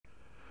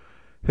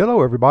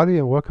Hello everybody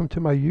and welcome to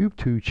my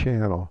YouTube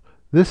channel.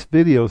 This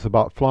video is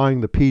about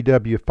flying the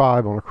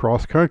PW-5 on a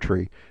cross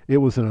country. It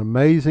was an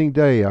amazing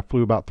day. I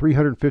flew about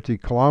 350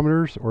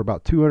 kilometers or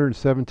about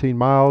 217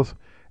 miles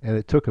and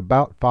it took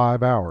about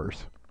 5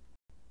 hours.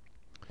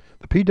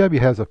 The PW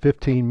has a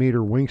 15-meter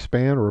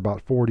wingspan or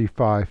about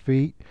 45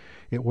 feet.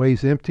 It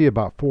weighs empty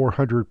about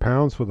 400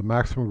 pounds with a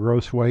maximum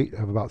gross weight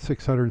of about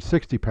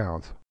 660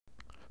 pounds.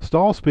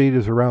 Stall speed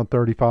is around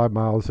 35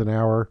 miles an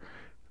hour.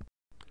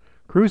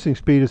 Cruising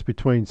speed is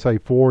between, say,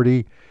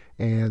 40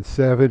 and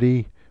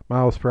 70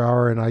 miles per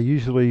hour, and I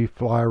usually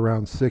fly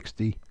around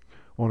 60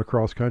 on a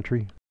cross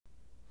country.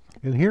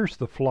 And here's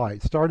the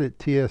flight. Started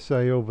at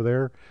TSA over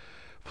there,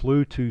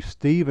 flew to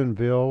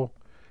Stephenville,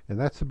 and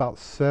that's about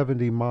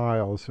 70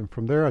 miles. And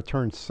from there I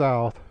turned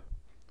south,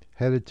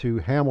 headed to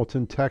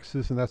Hamilton,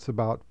 Texas, and that's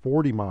about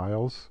 40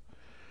 miles.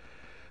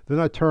 Then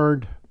I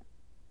turned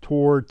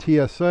toward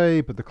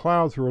TSA, but the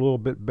clouds were a little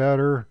bit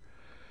better.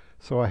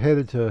 So I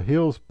headed to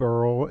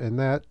Hillsboro, and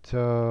that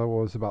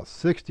was about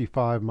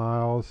 65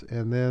 miles,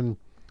 and then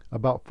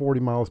about 40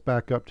 miles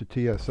back up to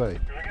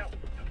TSA.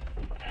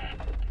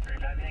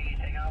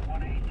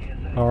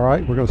 All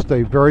right, we're going to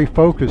stay very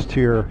focused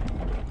here.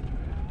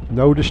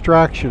 No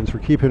distractions. We're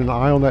keeping an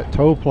eye on that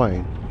tow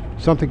plane.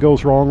 If something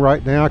goes wrong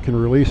right now, I can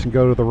release and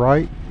go to the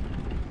right.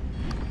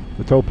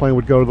 The tow plane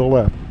would go to the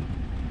left,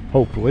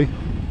 hopefully.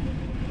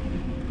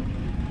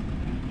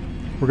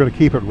 We're going to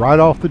keep it right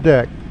off the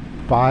deck.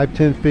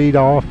 5-10 feet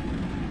off.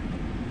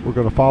 We're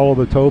going to follow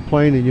the tow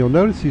plane, and you'll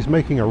notice he's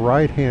making a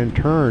right-hand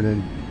turn.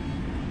 And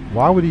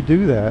why would he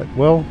do that?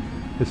 Well,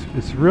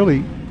 it's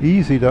really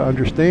easy to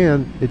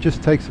understand. It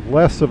just takes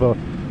less of a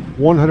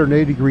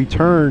 180-degree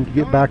turn to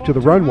get back to the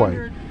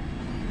runway.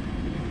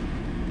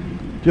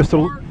 Just a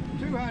Mark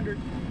 200.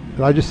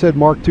 And I just said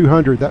Mark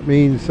 200. That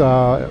means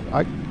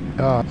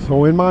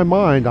so in my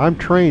mind, I'm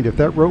trained. If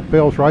that rope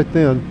fails right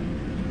then,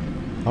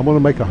 I'm going to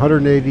make a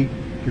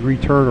 180-degree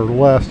turn or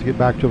less to get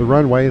back to the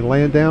runway and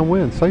land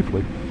downwind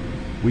safely.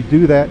 We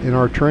do that in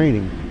our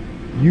training.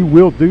 You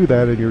will do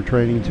that in your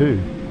training too.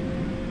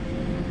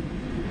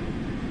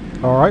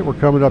 All right, we're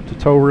coming up to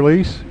tow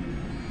release.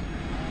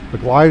 The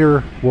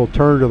glider will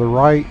turn to the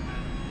right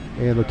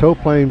and the tow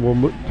plane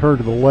will turn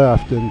to the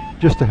left, and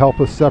just to help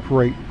us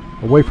separate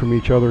away from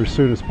each other as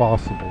soon as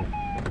possible.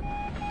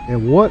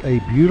 And what a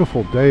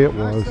beautiful day it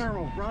was. Nice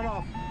thermal, right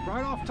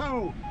off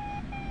tow.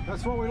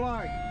 That's what we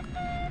like.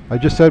 I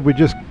just said we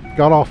just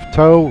got off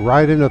tow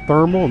right into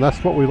thermal, and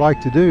that's what we like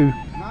to do.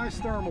 Nice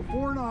thermal,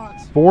 4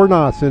 knots. 4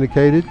 knots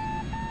indicated.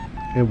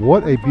 And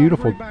what a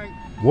beautiful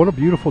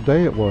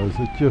day it was.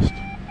 It just,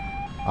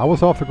 I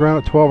was off the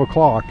ground at 12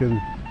 o'clock, and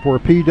for a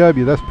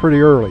PW, that's pretty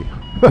early.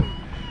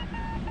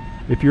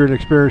 If you're an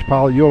experienced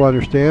pilot, you'll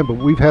understand, but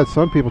we've had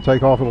some people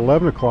take off at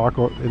 11 o'clock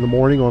in the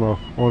morning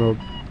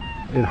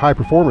in high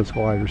performance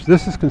gliders.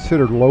 This is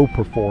considered low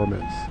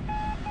performance.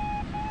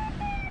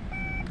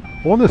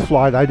 On this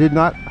flight, I did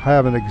not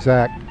have an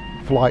exact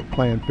flight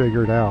plan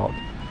figured out.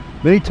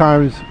 Many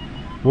times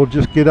we'll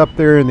just get up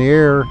there in the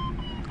air,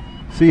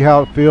 see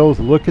how it feels,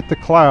 look at the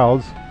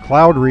clouds.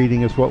 Cloud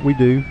reading is what we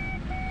do,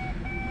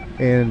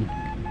 and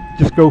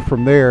just go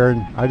from there.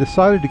 And I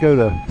decided to go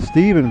to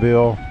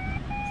Stephenville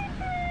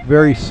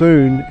very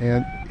soon,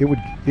 and it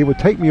would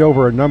take me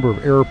over a number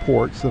of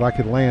airports that I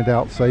could land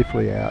out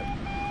safely at.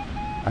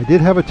 I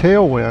did have a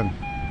tailwind,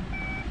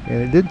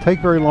 and it didn't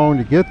take very long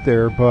to get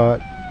there,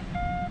 but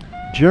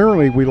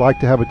generally we like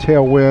to have a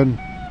tailwind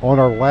on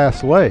our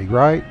last leg,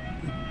 right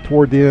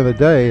toward the end of the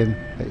day, and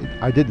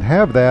I didn't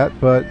have that,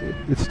 but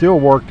it still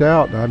worked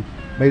out, and I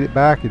made it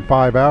back in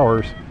 5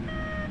 hours.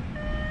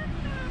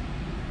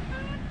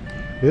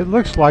 It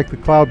looks like the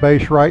cloud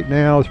base right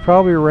now is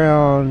probably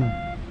around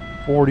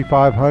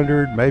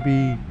 4,500,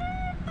 maybe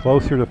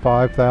closer to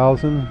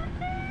 5,000.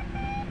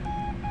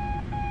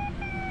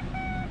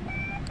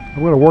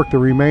 I'm going to work the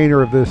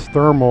remainder of this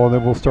thermal, and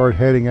then we'll start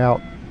heading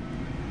out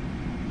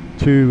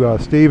to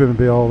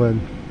Stephenville.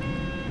 And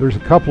there's a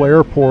couple of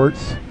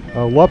airports.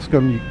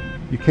 Lupscomb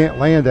you can't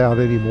land out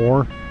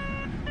anymore.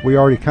 We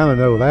already kind of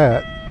know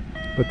that.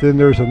 But then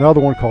there's another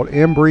one called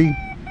Embry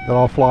that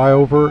I'll fly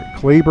over.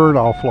 Cleburne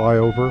I'll fly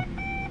over.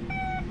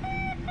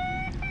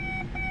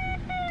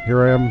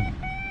 Here I am.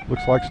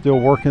 Looks like still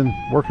working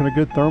a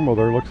good thermal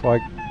there. Looks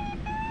like,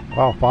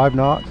 wow, 5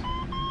 knots.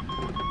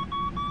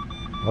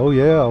 Oh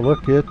yeah,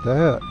 look at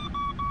that.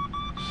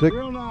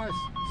 Real nice.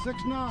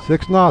 6 knots.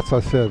 6 knots,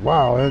 I said.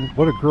 Wow, and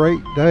what a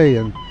great day.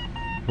 And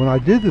when I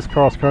did this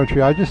cross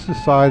country, I just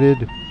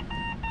decided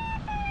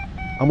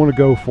I'm going to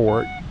go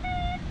for it.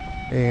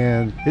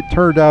 And it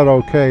turned out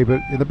okay,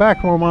 but in the back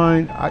of my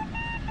mind,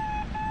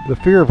 the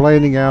fear of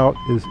landing out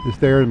is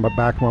there in the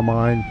back of my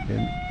mind.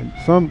 And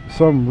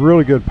some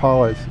really good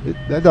pilots,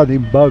 that doesn't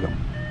even bug them.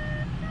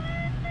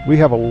 We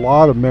have a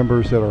lot of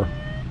members that are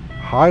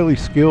highly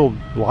skilled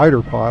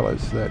glider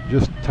pilots that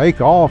just take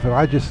off,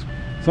 and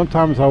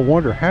sometimes I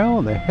wonder how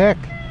in the heck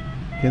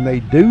can they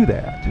do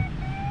that.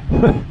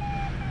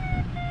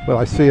 But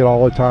I see it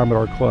all the time at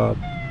our club.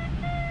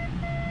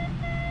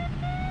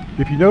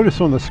 If you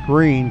notice on the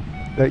screen,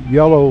 that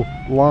yellow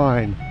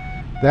line,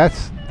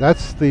 that's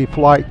the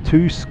flight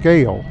to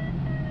scale.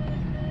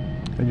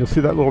 And you'll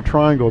see that little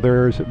triangle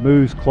there as it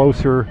moves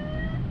closer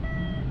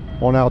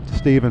on out to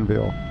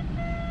Stephenville.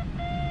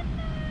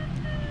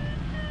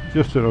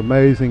 Just an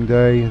amazing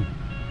day.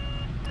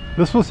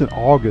 This was in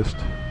August,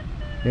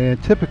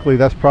 and typically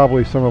that's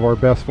probably some of our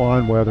best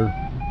flying weather,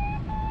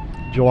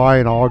 July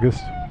and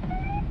August.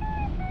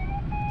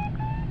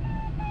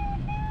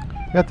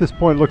 At this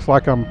point, it looks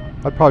like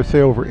I'd probably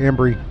say over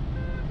Embry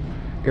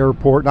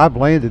Airport, and I've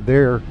landed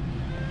there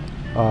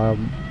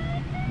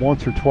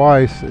once or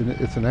twice, and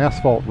it's an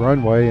asphalt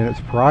runway and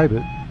it's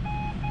private,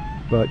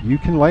 but you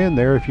can land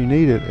there if you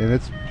need it, and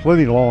it's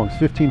plenty long.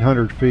 It's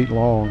 1,500 feet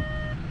long,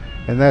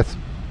 and that's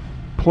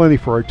plenty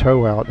for a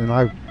tow out, and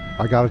I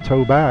got a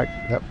tow back.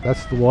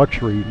 That's the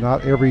luxury.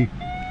 Not every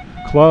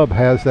club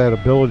has that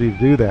ability to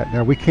do that.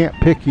 Now, we can't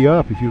pick you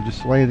up if you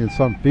just land in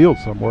some field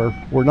somewhere.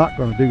 We're not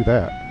going to do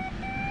that.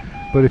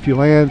 But if you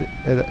land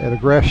at a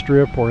grass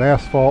strip or an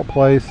asphalt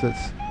place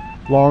that's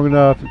long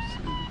enough,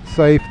 it's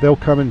safe, they'll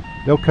come and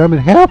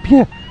help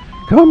you.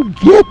 Come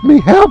get me,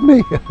 help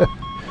me.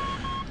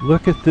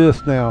 Look at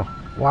this now.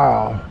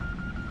 Wow.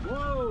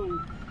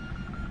 Whoa.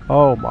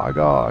 Oh my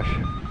gosh.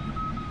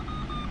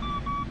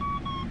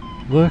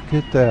 Look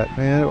at that,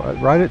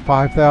 man. Right at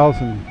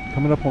 5,000,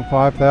 coming up on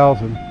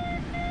 5,000.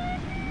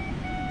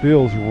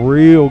 Feels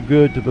real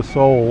good to the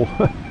soul.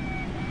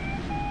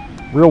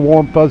 Real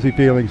warm, fuzzy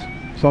feelings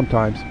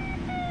sometimes.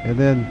 And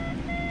then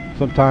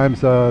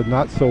sometimes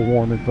not so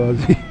warm and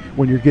fuzzy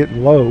when you're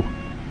getting low.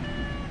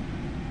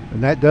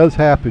 And that does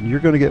happen. You're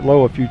going to get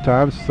low a few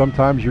times.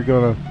 Sometimes you're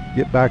going to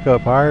get back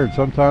up higher, and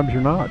sometimes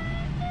you're not.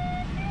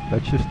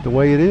 That's just the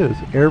way it is.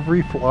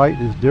 Every flight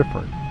is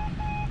different.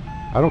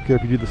 I don't care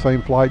if you do the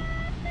same flight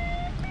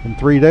in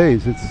 3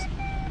 days.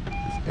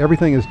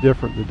 Everything is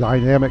different. The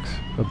dynamics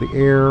of the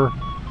air,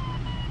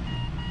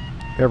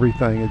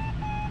 everything.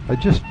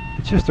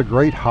 It's just a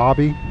great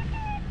hobby.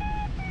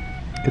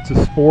 It's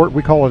a sport.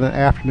 We call it an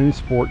afternoon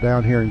sport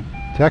down here in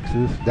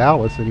Texas,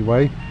 Dallas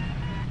anyway,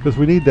 because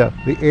we need the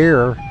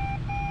air,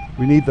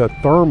 we need the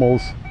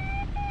thermals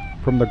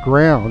from the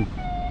ground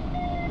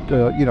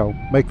to, you know,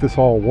 make this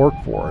all work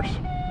for us.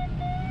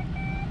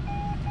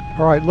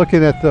 All right,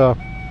 looking at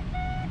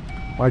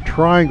my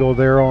triangle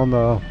there on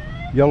the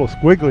yellow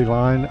squiggly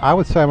line, I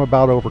would say I'm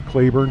about over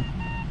Cleburne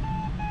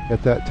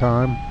at that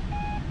time.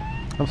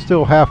 I'm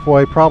still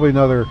halfway, probably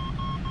another,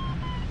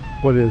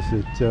 what is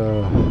it,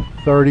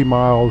 30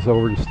 miles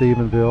over to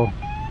Stephenville.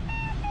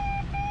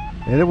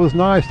 And it was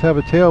nice to have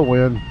a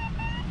tailwind,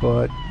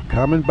 but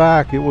coming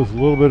back it was a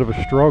little bit of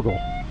a struggle.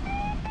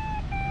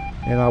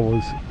 And I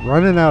was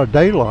running out of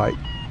daylight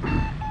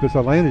because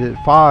I landed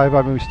at 5.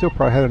 I mean, we still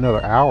probably had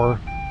another hour,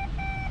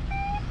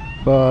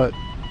 but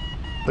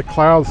the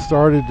clouds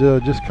started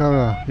to just kind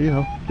of, you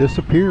know,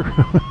 disappear.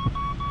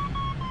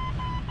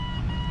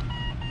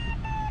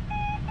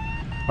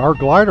 Our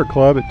glider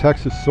club at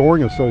Texas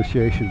Soaring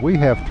Association, we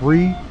have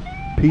 3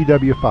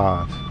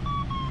 PW-5s,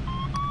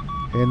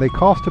 and they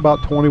cost about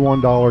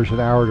 $21 an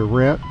hour to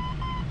rent,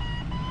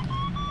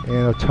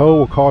 and a tow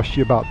will cost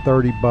you about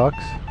 30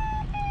 bucks.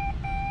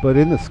 But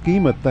in the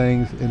scheme of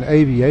things in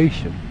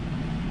aviation,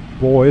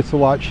 boy, it's a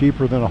lot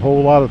cheaper than a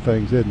whole lot of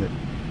things, isn't it?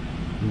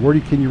 Where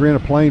can you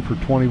rent a plane for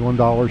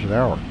 $21 an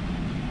hour?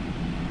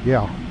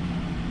 Yeah.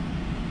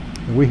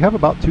 And we have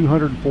about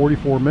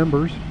 244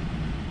 members.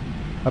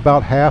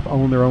 About half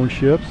own their own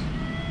ships,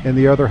 and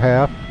the other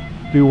half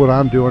do what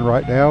I'm doing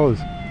right now, is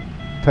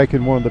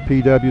taking one of the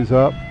PWs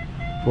up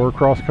for a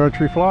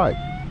cross-country flight.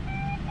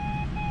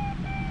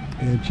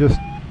 And just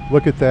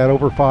look at that,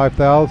 over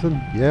 5,000.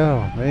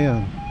 Yeah,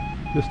 man,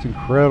 just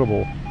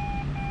incredible.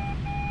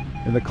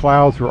 And the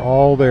clouds were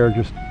all there.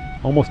 Just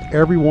almost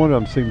every one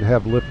of them seemed to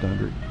have lift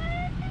under it.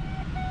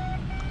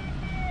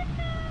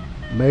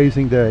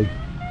 Amazing day.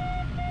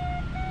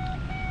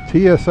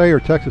 TSA, or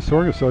Texas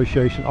Soaring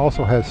Association,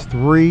 also has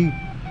 3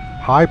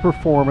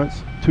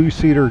 high-performance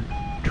 2-seater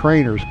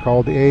trainers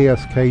called the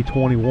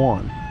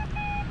ASK-21.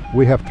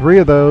 We have 3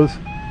 of those,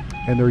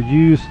 and they're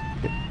used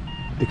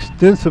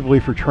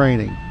extensively for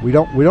training. We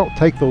don't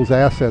take those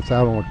assets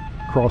out on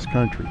cross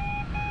country.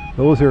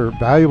 Those are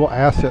valuable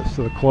assets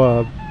to the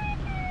club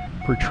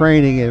for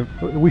training, and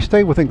we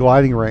stay within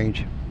gliding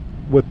range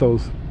with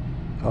those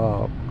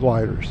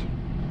gliders.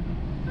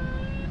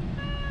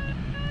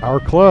 Our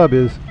club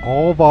is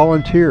all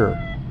volunteer,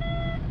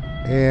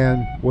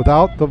 and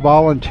without the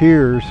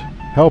volunteers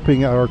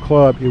helping our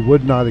club, it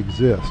would not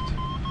exist.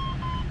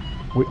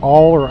 We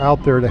all are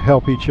out there to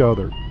help each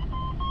other.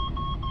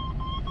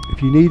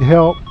 If you need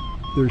help,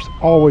 there's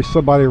always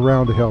somebody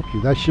around to help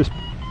you. That's just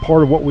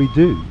part of what we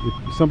do.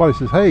 If somebody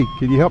says, hey,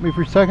 can you help me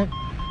for a second?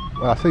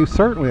 Well, I say,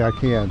 certainly I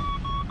can.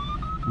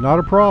 Not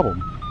a problem.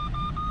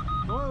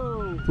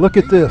 Whoa, look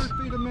at this.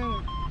 800 feet a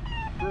minute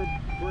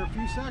for a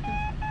few seconds.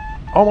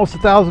 Almost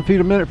 1,000 feet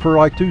a minute for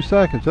like 2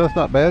 seconds. That's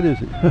not bad, is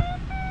it?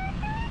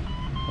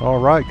 All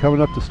right,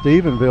 coming up to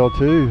Stephenville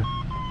too.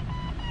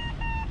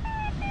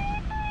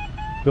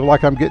 Feel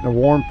like I'm getting a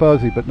warm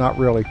fuzzy, but not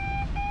really.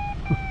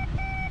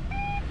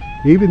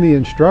 Even the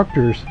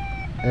instructors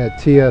at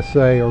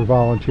TSA are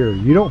volunteer.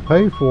 You don't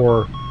pay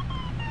for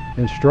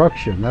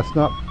instruction. That's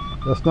not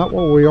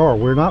what we are.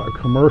 We're not a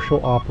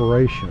commercial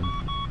operation.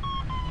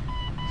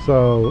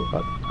 So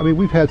I mean,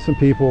 we've had some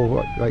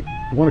people like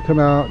want to come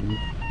out and,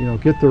 you know,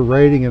 get their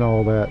rating and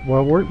all that.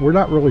 Well, we're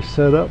not really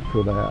set up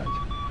for that.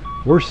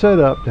 We're set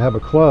up to have a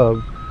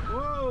club.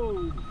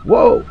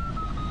 Whoa,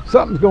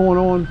 something's going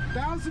on.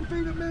 1,000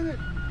 feet a minute.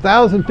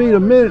 1,000 feet a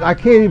minute. I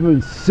can't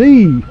even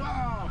see.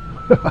 Wow.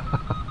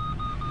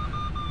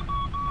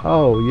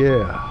 Oh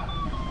yeah.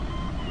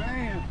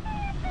 Man.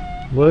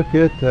 Look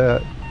at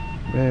that.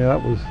 Man,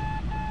 that was,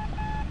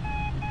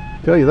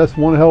 tell you, that's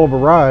one hell of a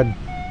ride.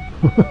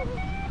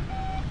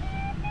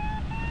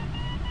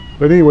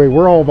 But anyway,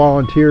 we're all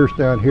volunteers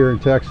down here in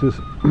Texas.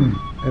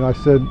 And I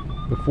said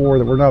before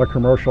that we're not a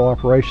commercial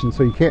operation,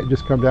 so you can't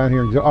just come down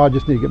here and say, oh, I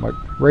just need to get my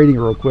rating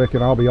real quick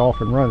and I'll be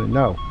off and running.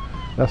 No,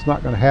 that's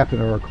not going to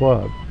happen at our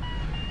club.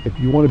 If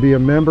you want to be a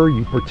member,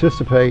 you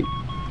participate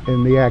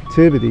in the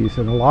activities,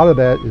 and a lot of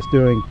that is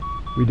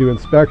we do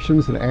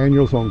inspections and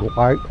annuals on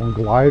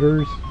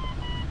gliders.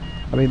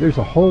 I mean, there's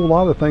a whole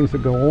lot of things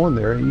that go on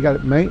there. You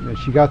got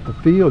maintenance, you got the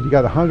field, you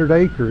got 100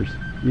 acres,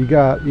 you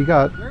got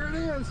there it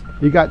is.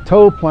 You got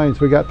tow planes.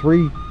 We got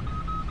three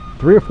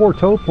or four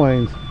tow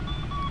planes,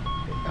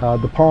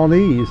 the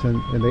Pawnees,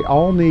 and they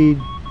all need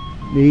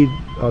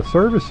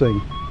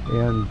servicing,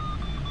 and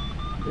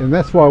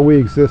that's why we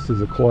exist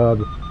as a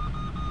club.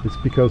 It's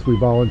because we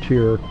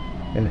volunteer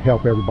and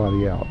help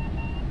everybody out.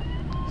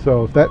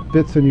 So if that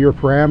fits into your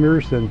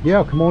parameters, then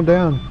yeah, come on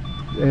down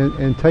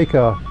and take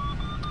a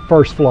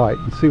first flight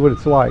and see what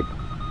it's like.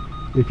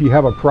 If you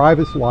have a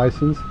private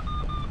license,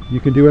 you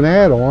can do an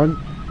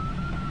add-on,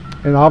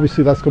 and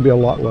obviously that's going to be a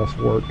lot less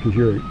work because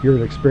you're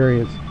an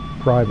experienced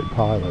private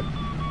pilot.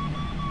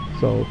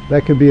 So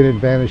that can be an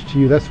advantage to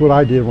you. That's what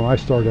I did when I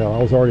started out.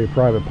 I was already a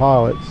private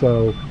pilot,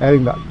 so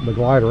adding the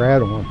glider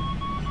add-on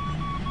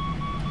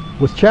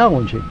was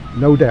challenging,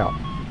 no doubt.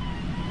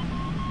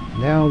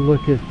 Now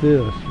look at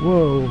this.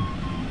 Whoa.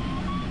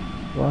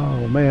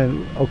 Wow,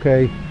 man.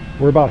 Okay,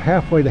 we're about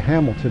halfway to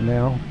Hamilton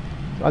now.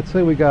 I'd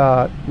say we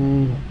got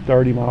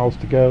 30 miles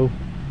to go.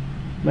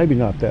 Maybe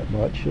not that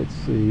much. Let's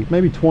see,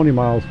 maybe 20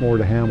 miles more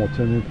to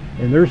Hamilton.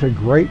 And there's a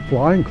great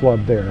flying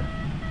club there.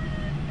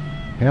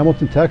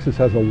 Hamilton, Texas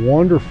has a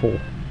wonderful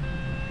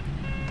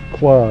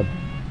club.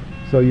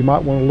 So you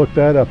might want to look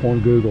that up on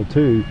Google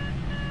too,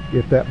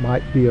 if that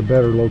might be a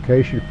better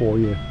location for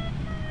you.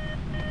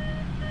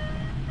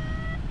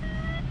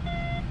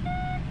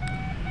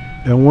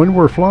 And when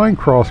we're flying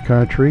cross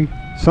country,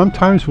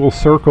 sometimes we'll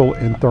circle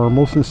in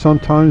thermals and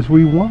sometimes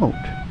we won't.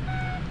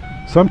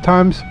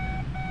 Sometimes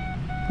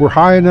we're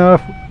high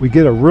enough, we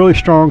get a really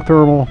strong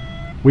thermal,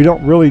 we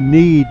don't really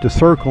need to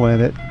circle in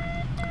it,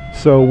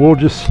 so we'll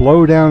just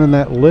slow down in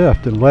that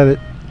lift and let it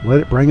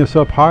bring us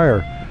up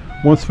higher.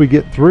 Once we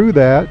get through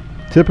that,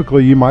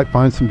 typically you might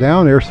find some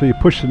down air, so you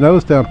push the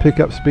nose down, pick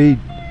up speed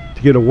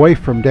to get away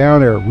from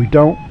down air.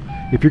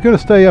 If you're going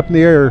to stay up in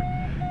the air,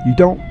 you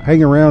don't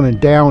hang around in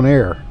down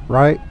air,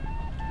 right?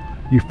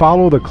 You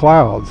follow the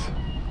clouds.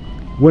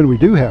 When we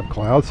do have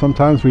clouds,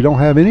 sometimes we don't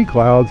have any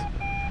clouds,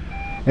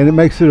 and it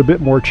makes it a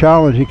bit more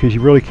challenging because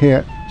you really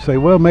can't say,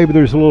 well, maybe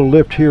there's a little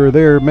lift here or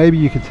there. Maybe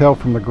you can tell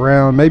from the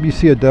ground. Maybe you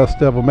see a dust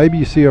devil. Maybe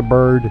you see a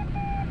bird.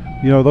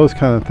 You know, those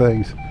kind of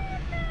things.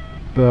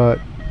 But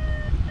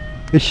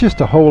it's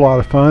just a whole lot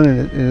of fun,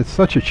 and it's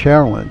such a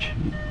challenge.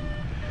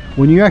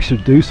 When you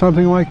actually do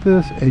something like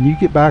this and you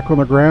get back on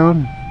the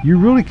ground, you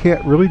really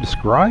can't really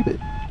describe it.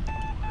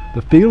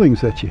 The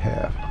feelings that you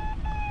have.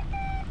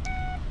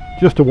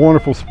 Just a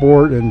wonderful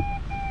sport, and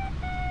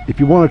if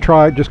you want to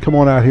try it, just come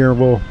on out here and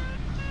we'll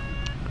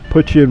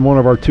put you in one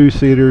of our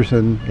two-seaters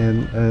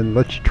and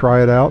let you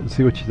try it out and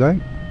see what you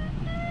think.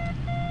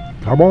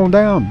 Come on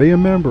down, be a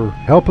member,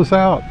 help us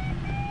out,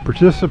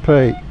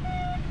 participate,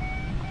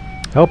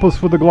 help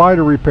us with the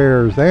glider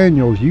repairs,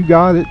 annuals, you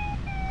got it.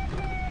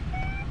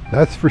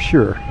 That's for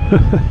sure.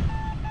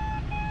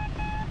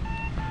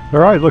 All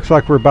right, looks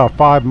like we're about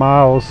 5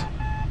 miles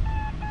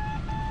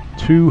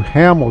to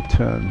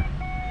Hamilton.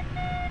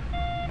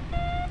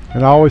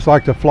 And I always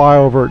like to fly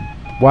over it,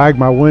 wag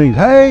my wings.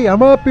 Hey,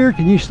 I'm up here,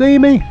 can you see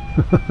me?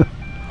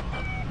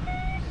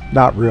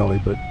 Not really,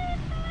 but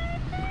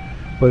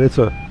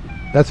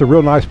that's a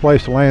real nice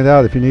place to land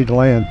out if you need to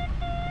land.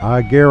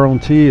 I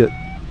guarantee it.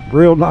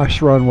 Real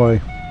nice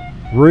runway.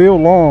 Real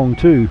long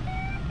too.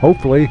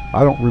 Hopefully,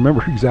 I don't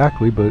remember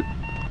exactly, but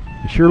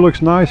it sure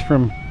looks nice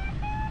from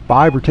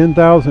 5,000 or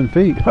 10,000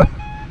 feet.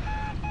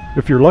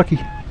 If you're lucky.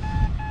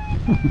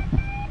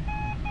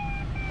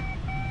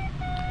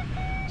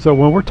 So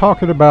when we're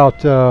talking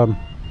about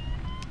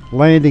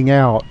landing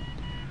out,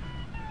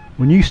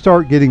 when you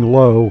start getting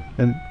low,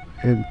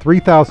 and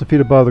 3,000 feet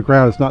above the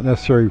ground is not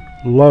necessarily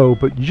low,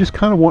 but you just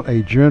kind of want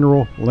a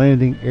general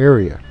landing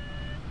area.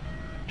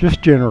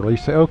 Just generally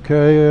say,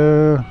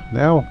 okay,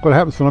 now what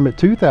happens when I'm at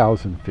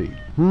 2,000 feet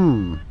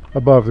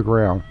above the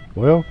ground?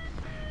 Well,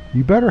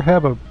 you better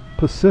have a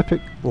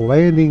specific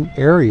landing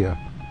area.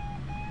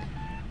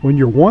 When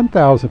you're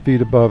 1,000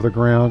 feet above the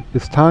ground,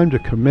 it's time to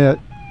commit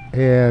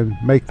and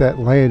make that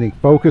landing.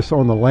 Focus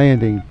on the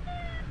landing,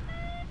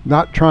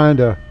 not trying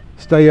to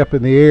stay up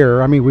in the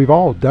air. I mean, we've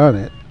all done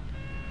it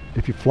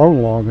if you've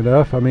flown long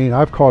enough. I mean,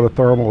 I've caught a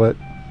thermal at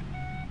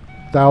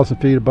 1,000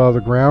 feet above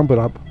the ground,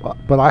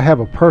 but I have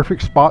a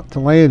perfect spot to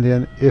land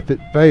in if it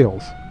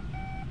fails.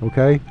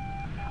 Okay,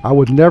 I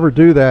would never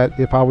do that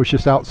if I was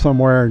just out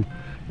somewhere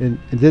and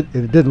it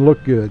didn't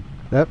look good.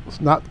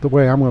 That's not the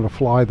way I'm going to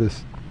fly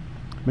this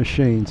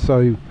machine.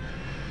 So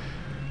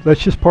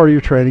that's just part of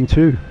your training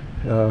too.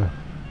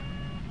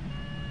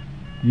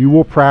 You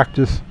will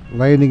practice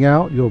landing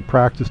out. You'll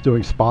practice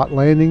doing spot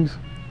landings.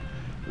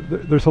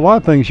 There's a lot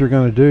of things you're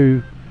going to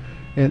do,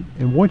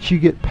 and once you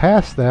get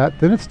past that,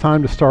 then it's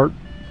time to start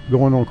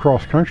going on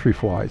cross-country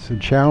flights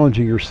and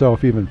challenging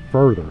yourself even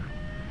further.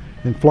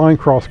 And flying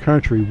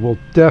cross-country will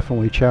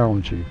definitely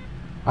challenge you.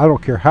 I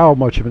don't care how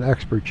much of an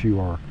expert you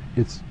are.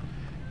 It's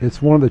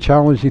one of the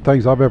challenging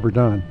things I've ever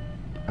done.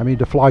 I mean,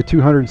 to fly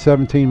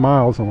 217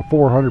 miles on a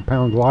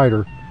 400-pound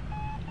glider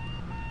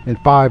in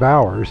 5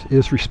 hours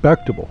is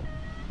respectable,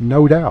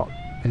 no doubt.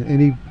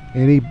 And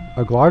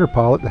a glider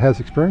pilot that has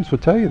experience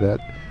would tell you that.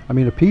 I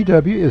mean, a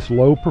PW is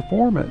low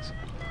performance,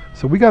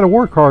 so we got to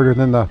work harder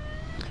than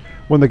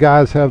when the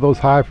guys have those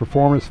high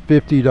performance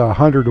 50 to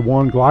 100 to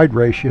 1 glide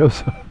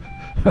ratios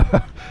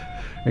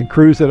and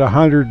cruise at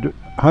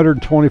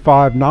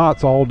 125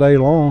 knots all day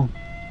long.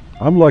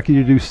 I'm lucky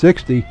to do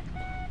 60,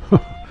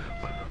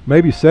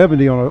 maybe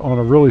 70 on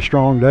a really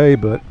strong day,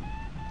 but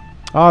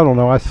I don't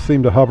know. I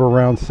seem to hover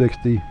around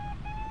 60,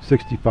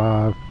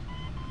 65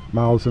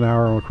 miles an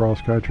hour on a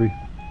cross country.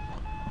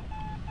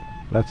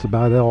 That's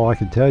about all I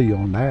can tell you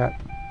on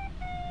that.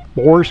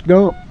 Forrest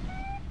Gump.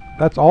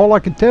 That's all I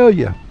can tell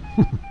you.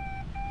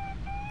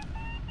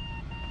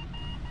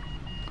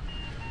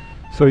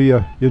 So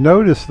you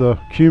notice the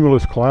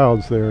cumulus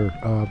clouds there.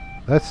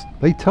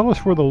 They tell us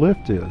where the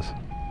lift is.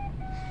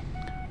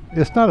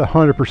 It's not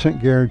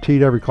 100%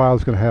 guaranteed every cloud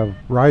is going to have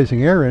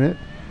rising air in it,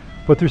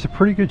 but there's a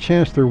pretty good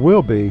chance there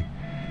will be.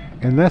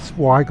 And that's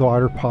why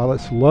glider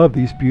pilots love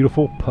these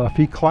beautiful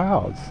puffy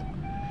clouds.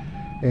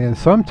 And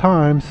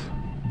sometimes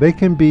they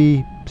can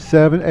be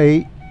 7,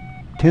 8,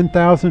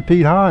 10,000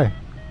 feet high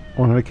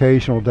on an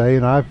occasional day,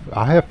 and I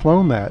have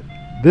flown that.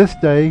 This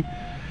day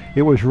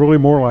it was really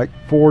more like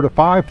 4 to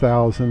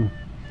 5,000,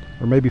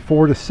 or maybe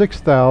 4 to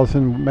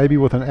 6,000, maybe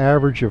with an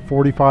average of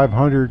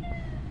 4,500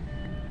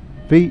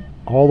 feet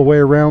all the way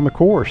around the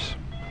course.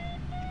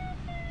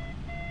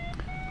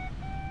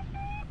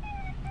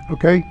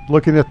 Okay,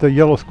 looking at the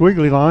yellow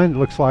squiggly line, it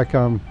looks like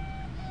I'm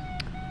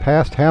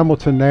past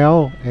Hamilton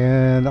now,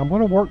 and I'm going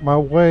to work my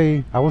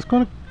way. I was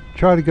going to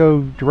try to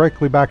go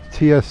directly back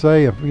to TSA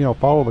and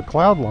follow the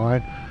cloud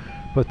line,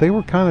 but they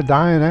were kind of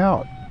dying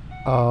out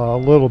a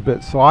little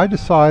bit, so I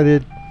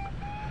decided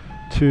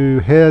to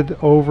head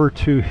over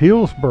to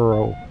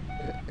Hillsboro.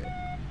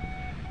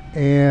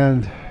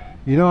 And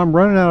I'm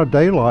running out of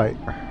daylight,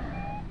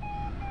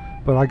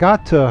 but I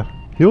got to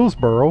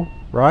Hillsboro,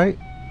 right,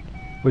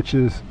 which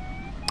is,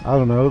 I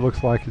don't know, it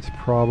looks like it's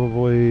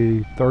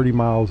probably 30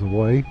 miles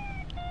away.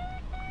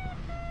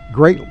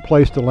 Great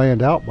place to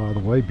land out, by the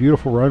way.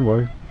 Beautiful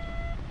runway,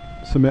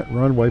 cement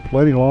runway,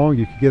 plenty long.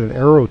 You could get an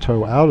arrow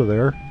tow out of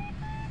there.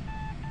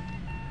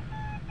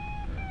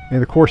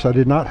 And of course, I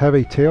did not have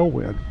a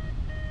tailwind,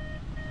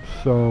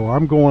 so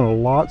I'm going a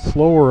lot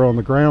slower on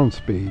the ground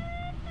speed.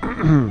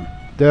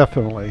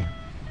 Definitely.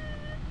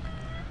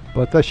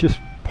 But that's just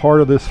part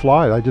of this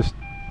flight. I just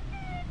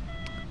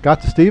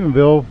got to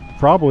Stephenville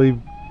probably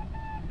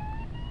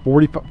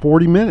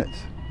 40 minutes,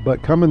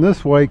 but coming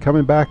this way,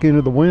 coming back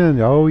into the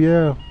wind, oh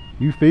yeah,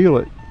 you feel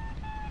it.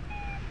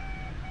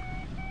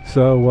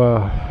 So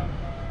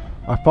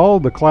I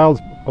followed the clouds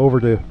over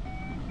to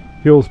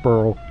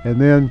Hillsboro, and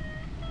then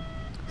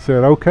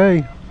said,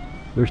 okay,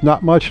 there's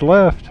not much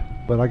left,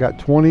 but I got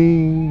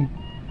 20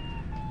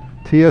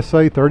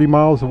 TSA 30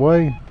 miles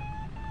away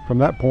from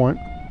that point,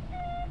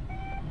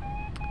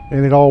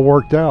 and it all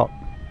worked out.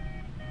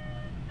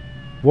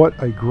 What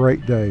a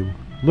great day.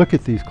 Look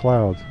at these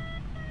clouds.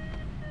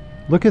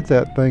 Look at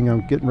that thing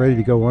I'm getting ready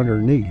to go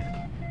underneath.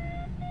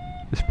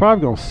 It's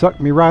probably going to suck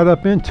me right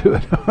up into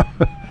it.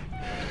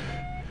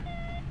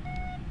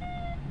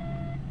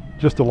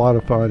 Just a lot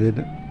of fun, isn't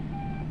it?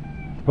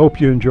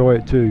 Hope you enjoy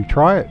it too.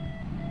 Try it.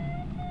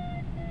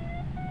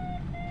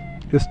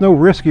 It's no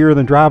riskier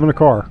than driving a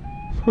car.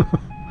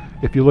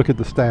 If you look at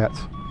the stats.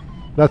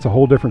 That's a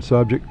whole different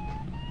subject.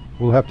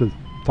 We'll have to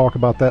talk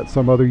about that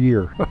some other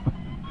year.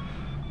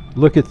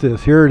 Look at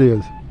this. Here it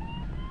is.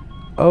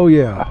 Oh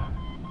yeah.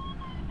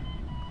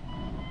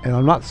 And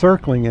I'm not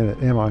circling in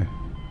it, am I?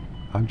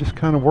 I'm just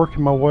kind of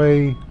working my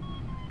way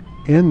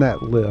in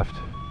that lift.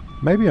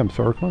 Maybe I'm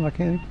circling. I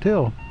can't even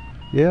tell.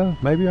 Yeah,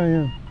 maybe I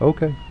am.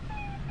 Okay.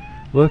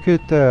 Look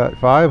at that.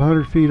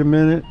 500 feet a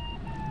minute.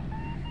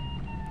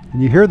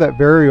 And you hear that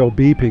variable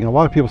beeping. A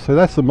lot of people say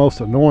that's the most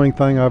annoying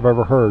thing I've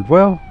ever heard.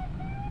 Well,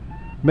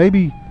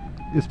 maybe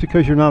it's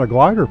because you're not a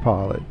glider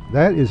pilot.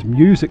 That is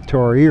music to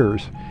our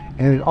ears.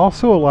 And it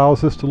also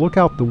allows us to look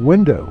out the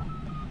window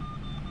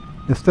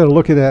instead of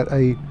looking at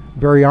a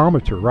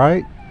variometer,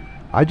 right?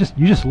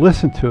 You just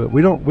listen to it.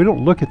 We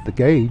don't look at the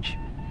gauge.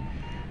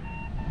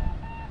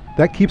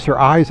 That keeps our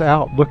eyes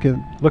out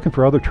looking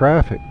for other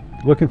traffic,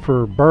 looking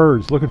for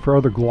birds, looking for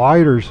other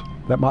gliders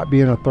that might be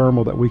in a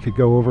thermal that we could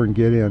go over and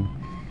get in.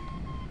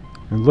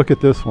 And look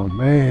at this one,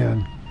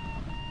 man.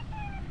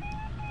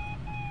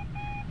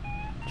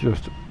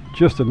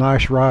 Just a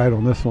nice ride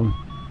on this one.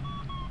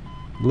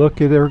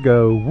 Look at her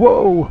go.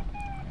 Whoa!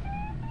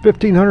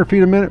 1,500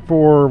 feet a minute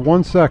for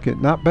 1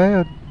 second. Not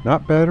bad.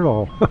 Not bad at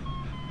all.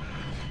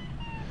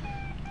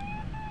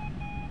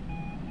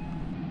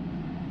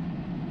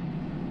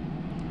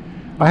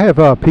 I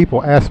have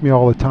people ask me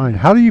all the time,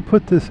 how do you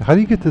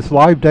get this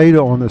live data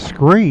on the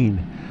screen?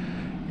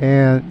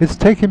 And it's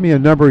taken me a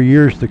number of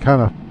years to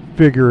kind of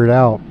figure it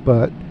out,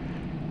 but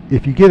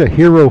if you get a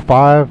Hero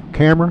 5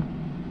 camera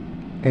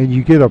and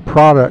you get a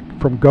product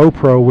from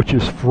GoPro which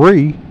is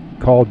free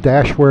called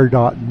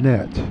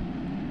dashware.net,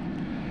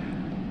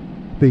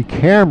 the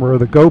camera,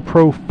 the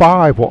GoPro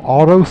 5, will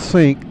auto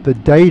sync the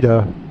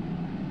data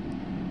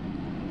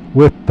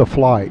with the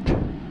flight.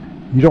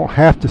 You don't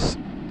have to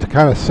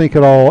kind of sync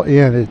it all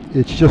in.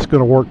 It's just going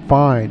to work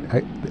fine.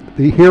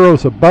 The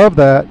Heroes above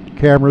that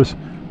cameras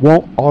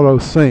won't auto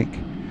sync.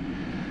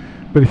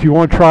 But if you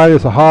want to try it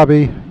as a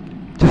hobby,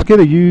 just get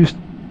a used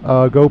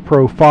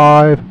GoPro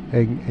 5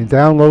 and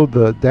download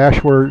the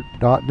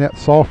dashware.net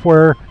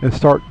software and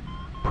start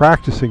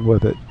practicing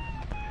with it.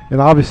 And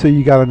obviously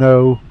you got to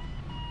know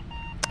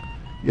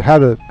how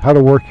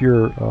to work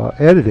your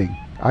editing.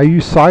 I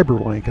use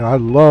Cyberlink, and I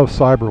love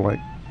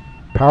Cyberlink.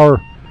 Power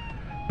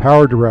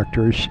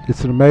Director.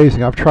 It's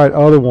amazing. I've tried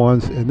other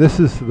ones, and this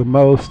is the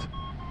most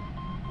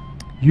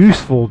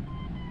useful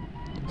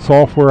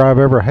software I've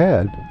ever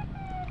had.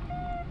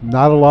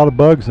 Not a lot of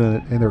bugs in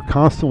it, and they're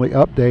constantly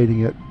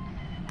updating it.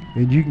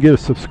 And you can get a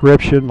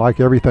subscription like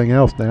everything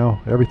else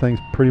now. Everything's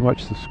pretty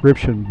much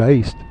subscription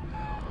based,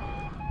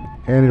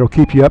 and it'll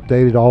keep you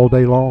updated all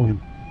day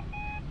long.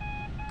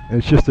 And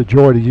it's just a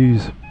joy to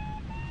use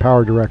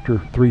Power Director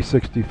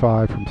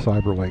 365 from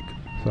Cyberlink.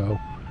 So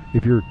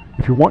if you're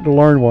wanting to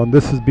learn one,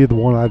 this would be the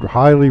one I'd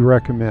highly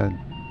recommend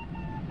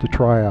to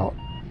try out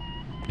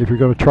if you're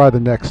going to try the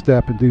next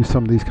step and do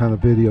some of these kind of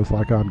videos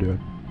like I'm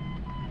doing.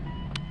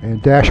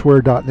 And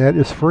dashware.net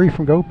is free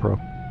from GoPro.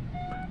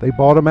 They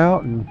bought them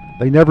out and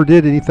they never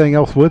did anything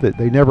else with it.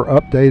 They never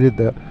updated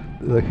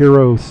the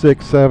Hero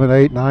 6, 7,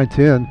 8, 9,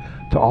 10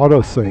 to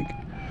auto sync.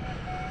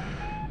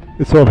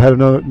 And so I've had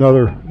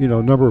another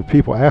number of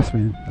people ask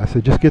me. I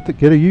said, just get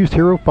a used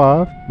Hero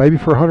 5, maybe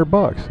for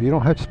 $100. You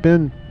don't have to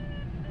spend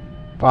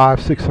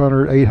 $500,000,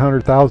 $600,000,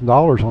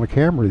 $800,000 on a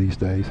camera these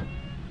days.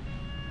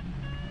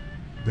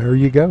 There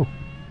you go.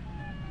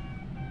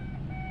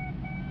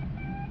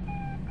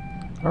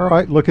 All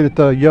right, looking at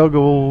the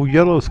yellow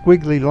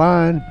squiggly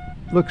line,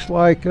 looks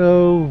like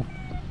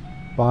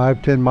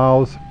 5-10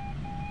 miles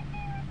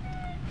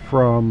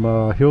from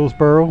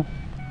Hillsboro.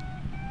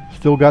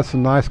 Still got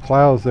some nice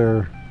clouds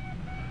there.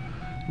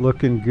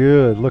 Looking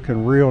good,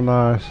 looking real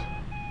nice.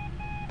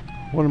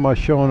 What am I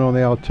showing on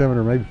the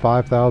altimeter? Maybe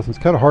 5,000.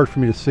 It's kind of hard for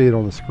me to see it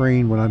on the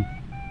screen when I'm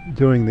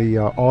doing the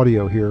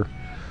audio here.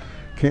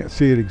 Can't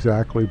see it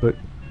exactly, but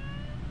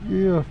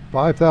yeah,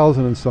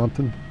 5,000 and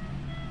something.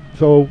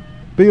 So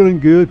feeling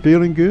good,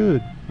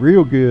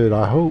 real good,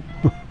 I hope.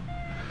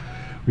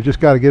 We just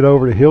got to get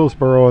over to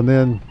Hillsboro,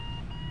 and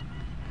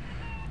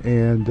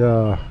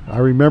I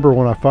remember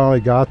when I finally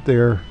got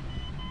there,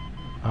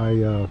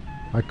 I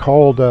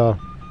called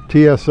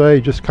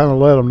TSA, just kind of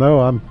let them know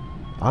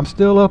I'm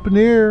still up in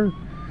the air.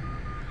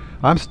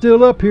 I'm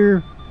still up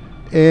here.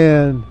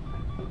 And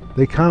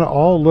they kind of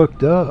all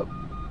looked up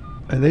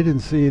and they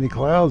didn't see any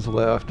clouds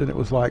left, and it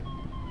was like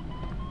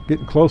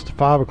getting close to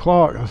 5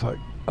 o'clock. I was like,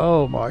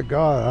 oh my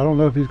God, I don't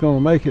know if he's going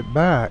to make it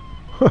back.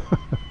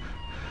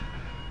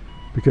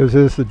 Because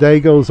as the day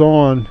goes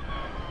on,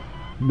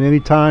 many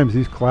times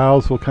these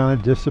clouds will kind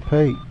of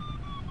dissipate.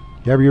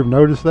 Have you ever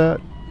noticed that?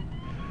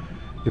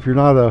 If you're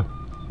not a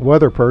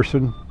weather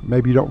person,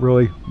 maybe you don't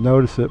really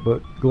notice it,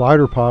 but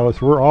glider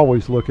pilots, we're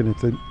always looking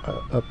at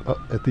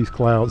at these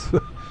clouds.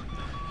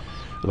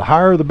 The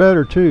higher the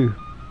better too.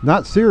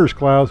 Not cirrus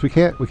clouds. We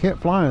can't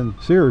fly in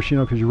cirrus,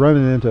 because you're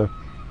running into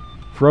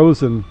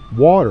frozen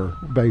water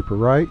vapor,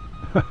 right?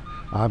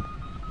 I'm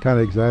kind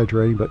of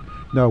exaggerating, but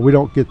no, we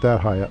don't get that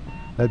high up.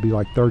 That'd be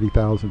like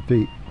 30,000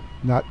 feet.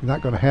 Not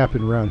going to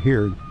happen around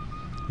here,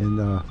 and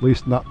at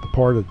least not the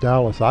part of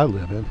Dallas I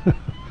live in.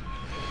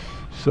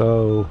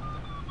 So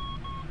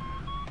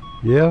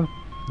yeah,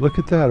 look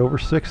at that, over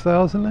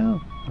 6,000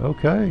 now.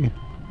 Okay,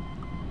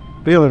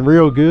 feeling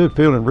real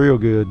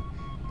good.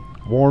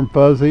 Warm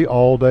fuzzy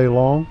all day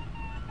long.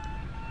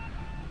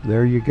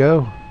 There you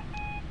go.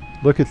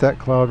 Look at that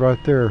cloud right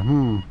there.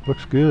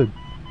 Looks good.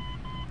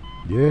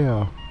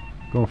 Yeah,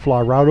 gonna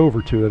fly right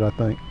over to it, I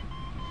think.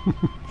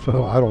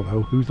 So I don't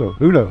know,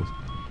 who knows.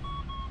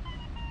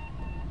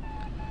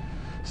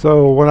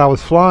 So when I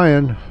was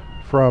flying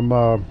from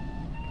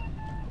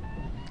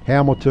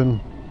Hamilton,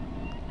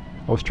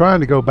 I was trying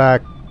to go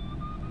back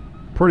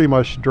pretty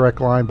much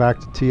direct line back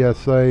to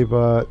TSA,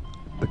 but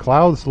the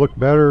clouds look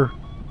better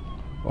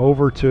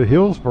over to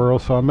Hillsboro,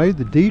 so I made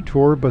the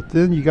detour. But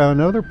then you got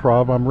another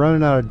problem. I'm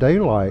running out of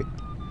daylight,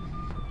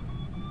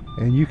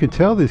 and you can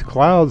tell these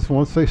clouds,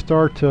 once they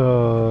start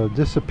to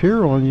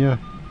disappear on you,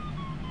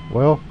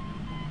 well,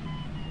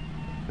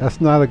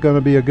 that's not going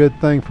to be a good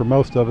thing for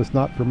most of us,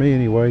 not for me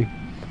anyway.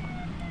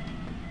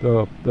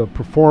 The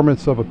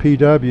performance of a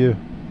PW,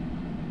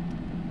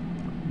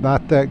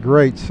 not that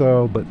great.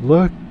 So, but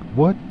look,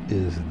 what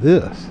is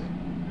this?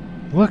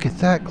 Look at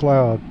that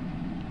cloud.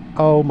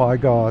 Oh my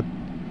God.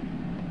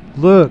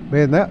 Look,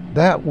 man,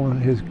 that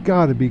one has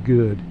got to be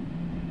good.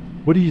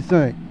 What do you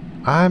think?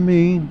 I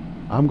mean,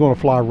 I'm going to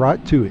fly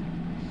right to it,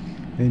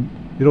 and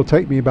it'll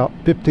take me about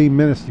 15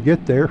 minutes to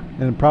get there,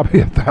 and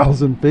probably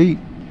 1,000 feet.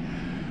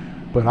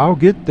 But I'll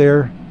get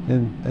there,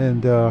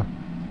 and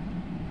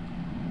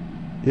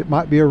it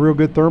might be a real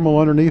good thermal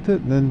underneath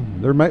it, and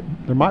then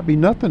there might be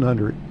nothing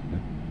under it.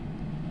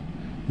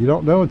 You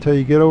don't know until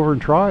you get over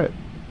and try it.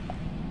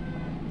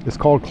 It's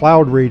called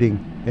cloud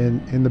reading.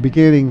 And in the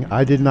beginning,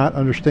 I did not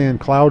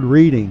understand cloud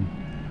reading.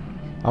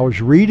 I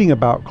was reading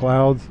about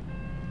clouds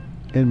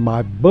in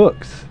my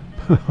books.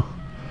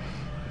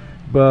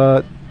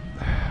 But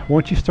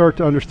once you start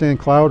to understand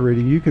cloud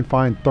reading, you can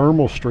find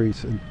thermal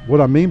streets. And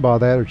what I mean by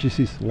that are just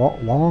these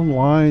long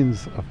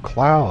lines of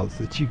clouds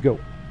that you go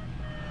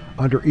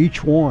under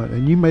each one.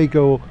 And you may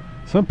go,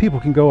 some people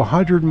can go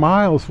 100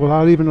 miles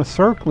without even a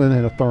circling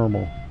in a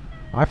thermal.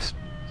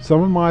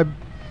 Some of my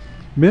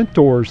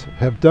mentors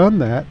have done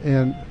that,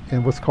 and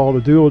what's called a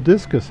dual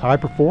discus high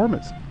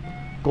performance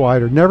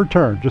glider. Never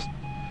turn, just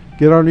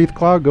get underneath the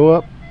cloud, go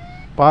up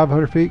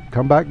 500 feet,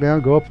 come back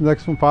down, go up the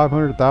next one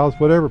 500, 1,000,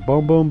 whatever,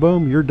 boom, boom,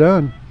 boom, you're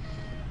done.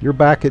 You're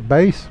back at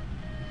base.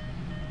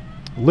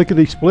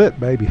 Lickety split,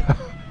 baby.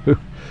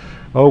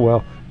 Oh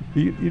well.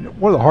 You know,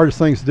 one of the hardest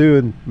things to do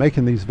in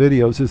making these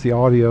videos is the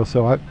audio,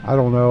 so I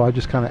don't know, I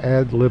just kind of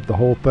ad-lib the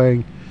whole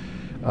thing,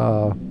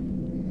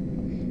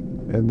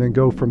 and then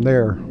go from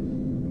there.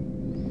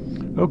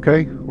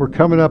 Okay, we're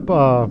coming up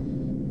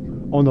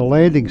on the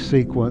landing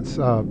sequence.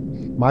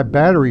 My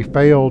battery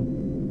failed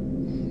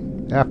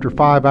after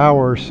 5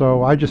 hours,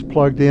 so I just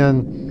plugged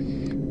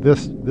in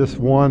this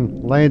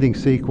one landing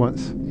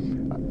sequence.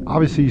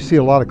 Obviously, you see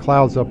a lot of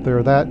clouds up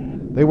there.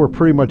 They were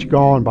pretty much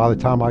gone by the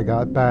time I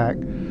got back.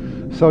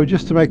 So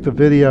just to make the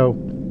video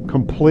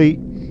complete,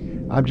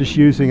 I'm just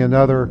using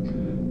another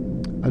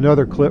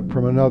clip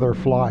from another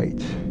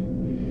flight,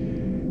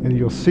 and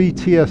you'll see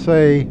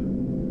TSA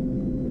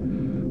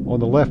on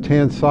the left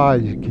hand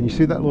side. Can you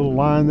see that little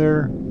line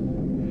there?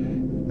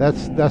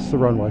 That's the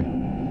runway.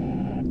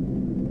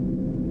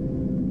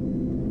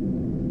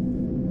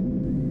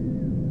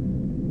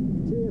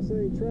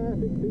 TSA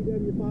traffic,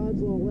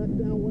 PW-5's on left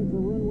downwind for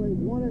runway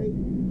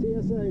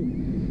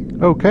 18,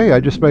 TSA. Okay, I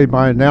just made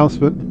my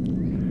announcement.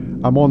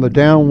 I'm on the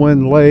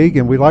downwind leg,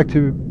 and we like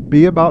to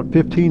be about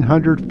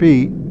 1,500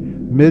 feet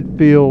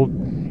midfield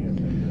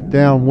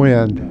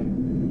downwind.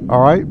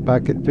 All right,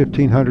 back at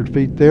 1,500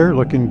 feet there,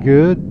 looking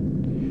good.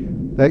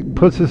 That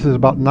puts us at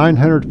about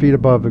 900 feet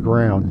above the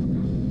ground.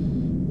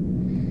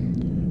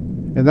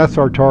 And that's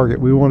our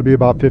target. We want to be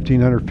about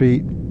 1,500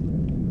 feet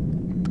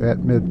at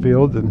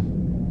midfield,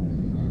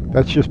 and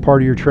that's just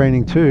part of your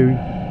training too.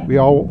 We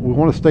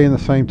want to stay in the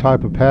same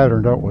type of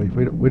pattern, don't we?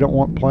 We don't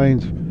want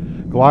planes,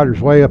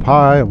 gliders way up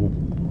high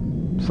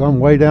and some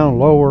way down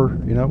lower.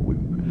 You know,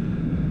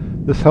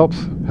 this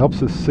helps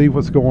us see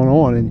what's going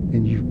on,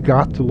 and you've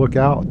got to look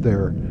out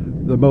there.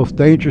 The most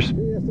dangerous. TSA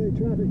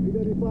traffic,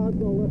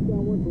 PW-5's on left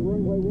downwind for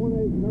runway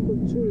 18, number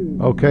 2.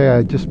 Okay,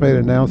 I just made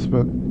an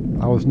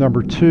announcement. I was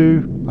number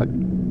 2.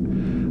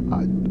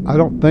 I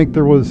don't think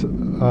there was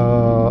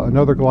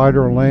another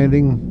glider on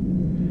landing,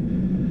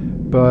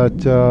 but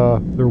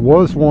there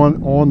was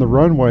one on the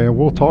runway, and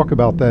we'll talk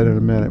about that in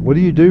a minute. What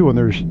do you do when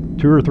there's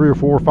 2 or 3 or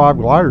 4 or 5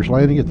 gliders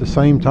landing at the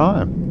same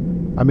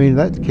time? I mean,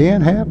 that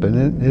can happen,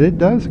 and it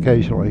does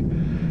occasionally.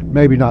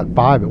 Maybe not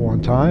 5 at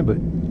one time, but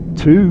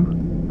 2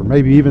 or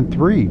maybe even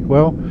 3.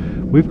 Well,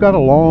 we got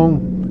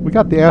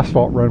the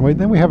asphalt runway,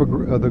 then we have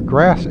the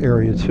grass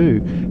area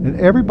too. And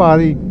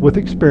everybody with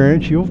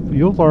experience, you'll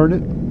learn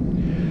it.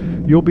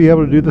 You'll be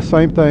able to do the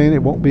same thing.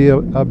 It won't be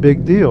a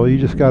big deal. You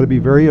just got to be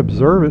very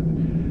observant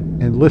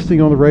and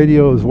listening on the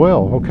radio as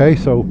well. Okay,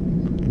 so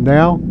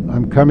now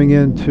I'm coming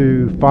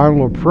into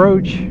final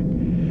approach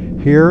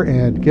here,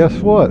 and guess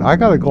what? I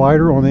got a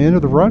glider on the end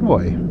of the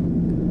runway.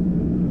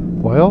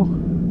 Well,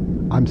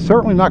 I'm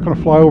certainly not going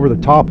to fly over the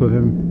top of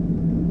him.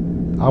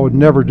 I would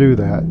never do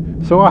that.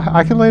 So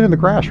I can land in the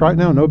grass right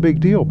now, no big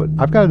deal, but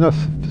I've got enough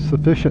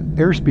sufficient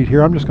airspeed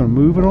here. I'm just going to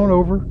move it on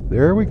over.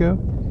 There we go.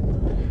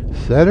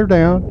 Set her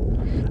down.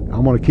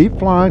 I'm going to keep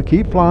flying,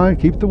 keep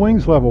the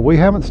wings level. We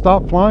haven't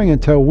stopped flying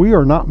until we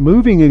are not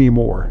moving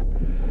anymore.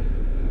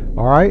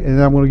 All right,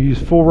 and I'm going to use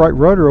full right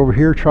rudder over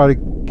here, try to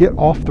get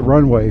off the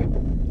runway.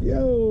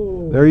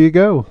 Yo! There you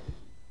go.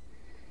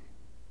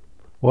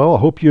 Well, I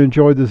hope you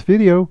enjoyed this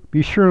video.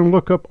 Be sure and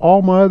look up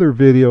all my other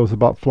videos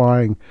about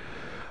flying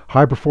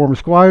high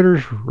performance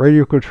gliders,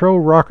 radio control,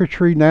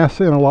 rocketry,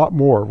 NASA, and a lot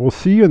more. We'll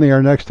see you in the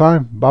air next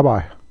time. Bye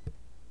bye.